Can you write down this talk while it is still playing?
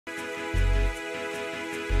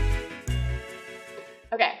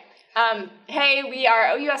Hey, we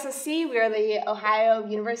are OUSSC. We are the Ohio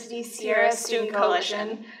University Sierra Student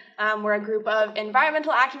Coalition. We're a group of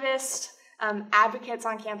environmental activists, advocates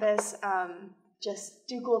on campus, just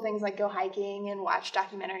do cool things like go hiking and watch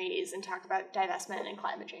documentaries and talk about divestment and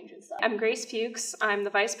climate change and stuff. I'm Grace Fuchs. I'm the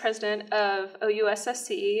vice president of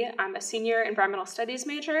OUSSC. I'm a senior environmental studies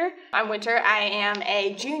major. I'm Winter. I am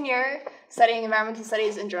a junior studying environmental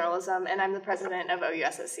studies and journalism, and I'm the president of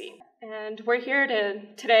OUSSC. And we're here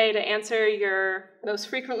today to answer your most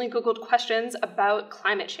frequently Googled questions about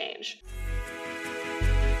climate change.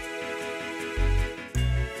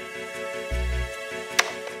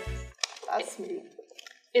 That's me.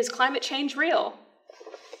 Is climate change real?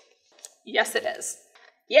 Yes, it is.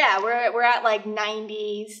 Yeah, we're at like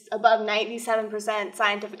above 97%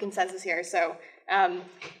 scientific consensus here, so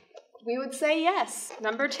we would say yes.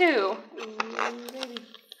 Number 2.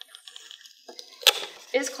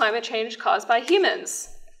 Is climate change caused by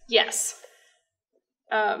humans? Yes.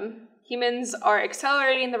 Humans are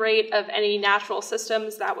accelerating the rate of any natural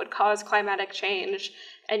systems that would cause climatic change,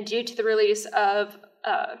 and due to the release of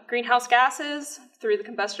greenhouse gases through the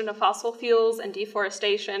combustion of fossil fuels and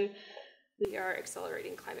deforestation, we are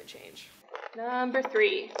accelerating climate change. Number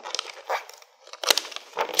 3.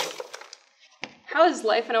 How is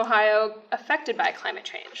life in Ohio affected by climate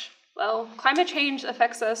change? Well, climate change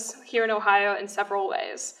affects us here in Ohio in several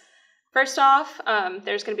ways. First off,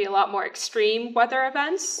 there's going to be a lot more extreme weather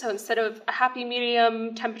events. So instead of a happy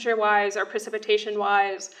medium temperature-wise or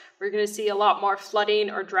precipitation-wise, we're going to see a lot more flooding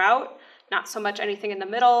or drought, not so much anything in the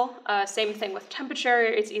middle. Same thing with temperature.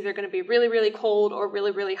 It's either going to be really, really cold or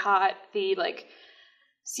really, really hot. The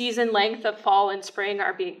season length of fall and spring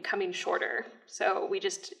are becoming shorter. So we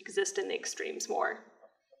just exist in the extremes more.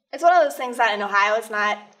 It's one of those things that in Ohio it's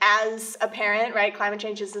not as apparent, right? Climate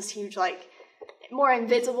change is this huge, more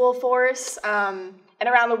invisible force. And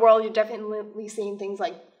around the world, you're definitely seeing things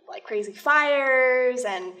like crazy fires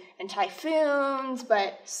and typhoons,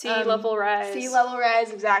 but sea level rise. Sea level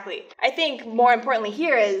rise, exactly. I think more importantly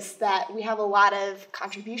here is that we have a lot of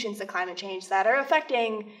contributions to climate change that are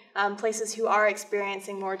affecting places who are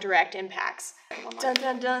experiencing more direct impacts. Dun,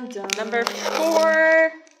 dun, dun, dun. Number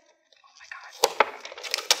 4.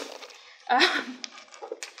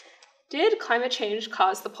 Did climate change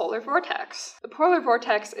cause the polar vortex? The polar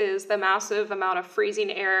vortex is the massive amount of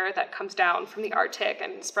freezing air that comes down from the Arctic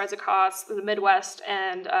and spreads across the Midwest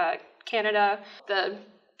and Canada. The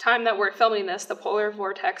time that we're filming this, the polar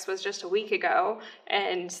vortex was just a week ago,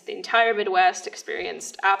 and the entire Midwest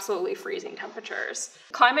experienced absolutely freezing temperatures.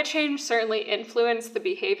 Climate change certainly influenced the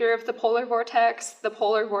behavior of the polar vortex. The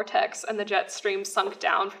polar vortex and the jet stream sunk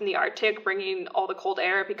down from the Arctic, bringing all the cold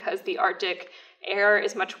air because the Arctic air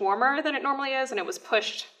is much warmer than it normally is, and it was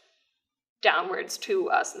pushed downwards to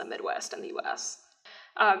us in the Midwest and the US.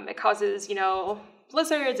 It causes,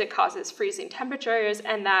 blizzards, it causes freezing temperatures,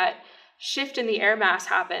 and that shift in the air mass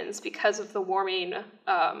happens because of the warming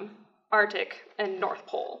Arctic and North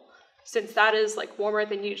Pole. Since that is warmer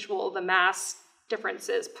than usual, the mass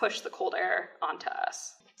differences push the cold air onto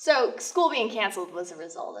us. So school being canceled was a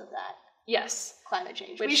result of that. Yes. Climate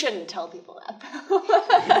change. We shouldn't tell people that.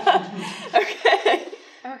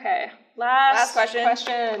 Okay. Last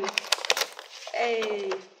question.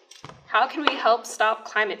 Hey. How can we help stop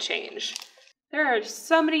climate change? There are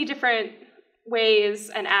so many different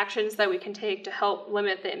ways and actions that we can take to help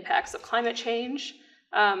limit the impacts of climate change.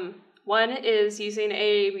 One is using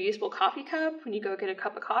a reusable coffee cup when you go get a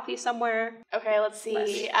cup of coffee somewhere. Okay, let's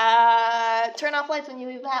see. Turn off lights when you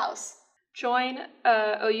leave the house. Join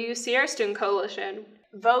OU Sierra Student Coalition.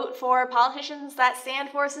 Vote for politicians that stand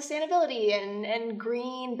for sustainability and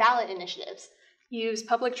green ballot initiatives. Use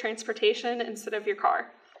public transportation instead of your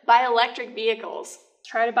car. Buy electric vehicles.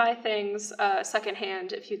 Try to buy things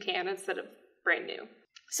secondhand if you can instead of brand new.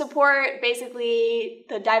 Support basically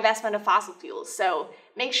the divestment of fossil fuels. So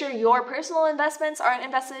make sure your personal investments aren't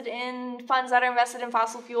invested in funds that are invested in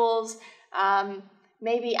fossil fuels.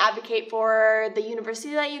 Maybe advocate for the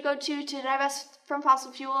university that you go to divest from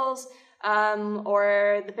fossil fuels,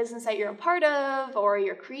 or the business that you're a part of, or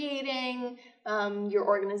you're creating, your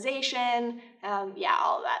organization, all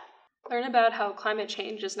of that. Learn about how climate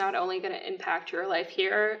change is not only going to impact your life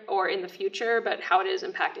here or in the future, but how it is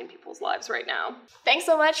impacting people's lives right now. Thanks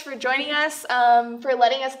so much for joining us, for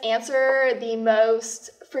letting us answer the most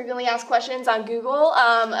frequently asked questions on Google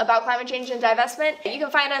about climate change and divestment. You can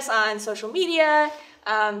find us on social media,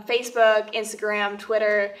 Facebook, Instagram,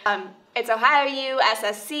 Twitter. It's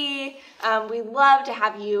OhioUSSC. We'd love to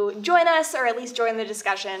have you join us or at least join the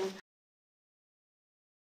discussion.